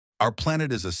Our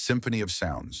planet is a symphony of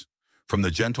sounds, from the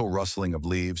gentle rustling of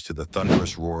leaves to the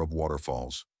thunderous roar of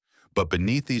waterfalls. But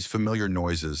beneath these familiar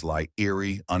noises lie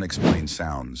eerie, unexplained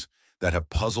sounds that have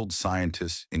puzzled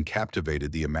scientists and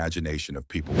captivated the imagination of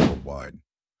people worldwide.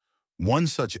 One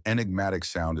such enigmatic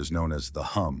sound is known as the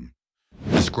hum.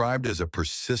 Described as a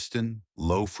persistent,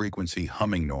 low-frequency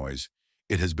humming noise,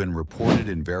 it has been reported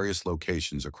in various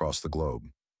locations across the globe.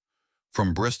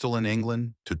 From Bristol in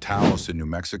England to Taos in New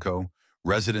Mexico,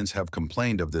 residents have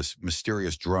complained of this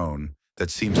mysterious drone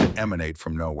that seems to emanate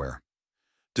from nowhere.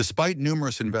 Despite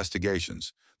numerous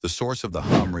investigations, the source of the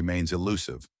hum remains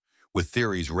elusive, with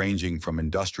theories ranging from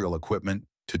industrial equipment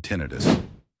to tinnitus.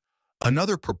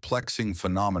 Another perplexing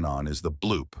phenomenon is the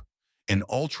bloop, an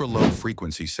ultra-low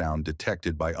frequency sound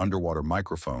detected by underwater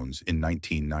microphones in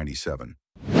 1997.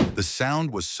 The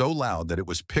sound was so loud that it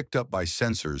was picked up by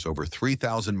sensors over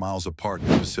 3,000 miles apart in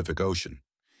the Pacific Ocean.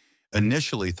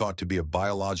 Initially thought to be of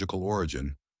biological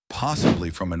origin, possibly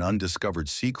from an undiscovered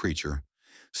sea creature,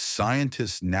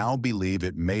 scientists now believe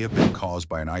it may have been caused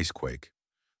by an ice quake,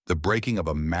 the breaking of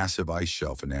a massive ice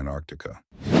shelf in Antarctica.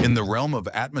 In the realm of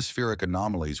atmospheric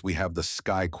anomalies, we have the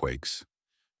skyquakes.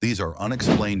 These are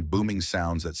unexplained booming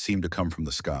sounds that seem to come from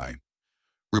the sky.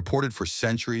 Reported for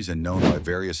centuries and known by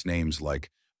various names like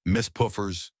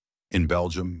Mistpuffers in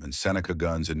Belgium and Seneca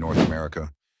guns in North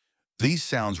America, these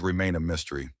sounds remain a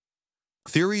mystery.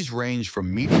 Theories range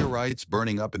from meteorites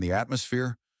burning up in the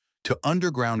atmosphere to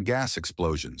underground gas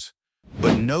explosions,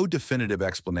 but no definitive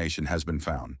explanation has been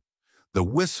found. The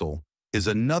whistle is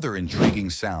another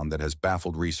intriguing sound that has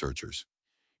baffled researchers.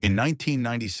 In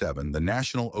 1997, the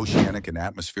National Oceanic and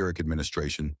Atmospheric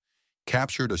Administration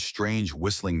captured a strange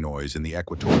whistling noise in the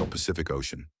equatorial Pacific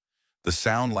Ocean. The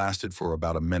sound lasted for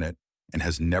about a minute and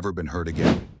has never been heard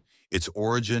again. Its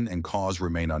origin and cause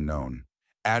remain unknown,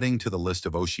 adding to the list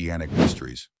of oceanic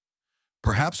mysteries.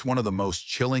 Perhaps one of the most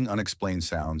chilling unexplained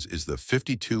sounds is the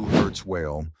 52 Hz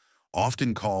whale,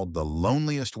 often called the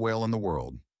loneliest whale in the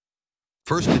world.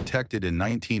 First detected in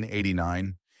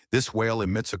 1989, this whale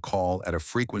emits a call at a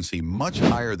frequency much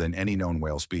higher than any known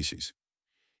whale species.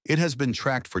 It has been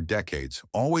tracked for decades,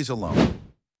 always alone,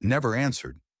 never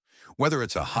answered. Whether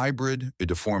it's a hybrid, a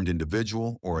deformed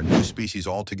individual, or a new species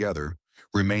altogether,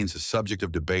 remains a subject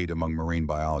of debate among marine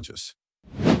biologists.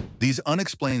 These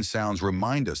unexplained sounds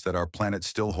remind us that our planet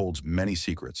still holds many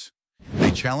secrets. They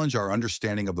challenge our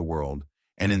understanding of the world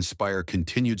and inspire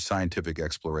continued scientific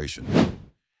exploration.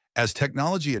 As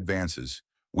technology advances,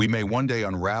 we may one day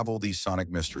unravel these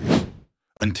sonic mysteries.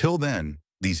 Until then,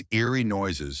 these eerie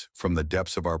noises from the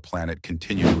depths of our planet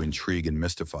continue to intrigue and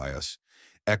mystify us,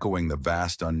 echoing the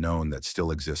vast unknown that still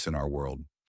exists in our world.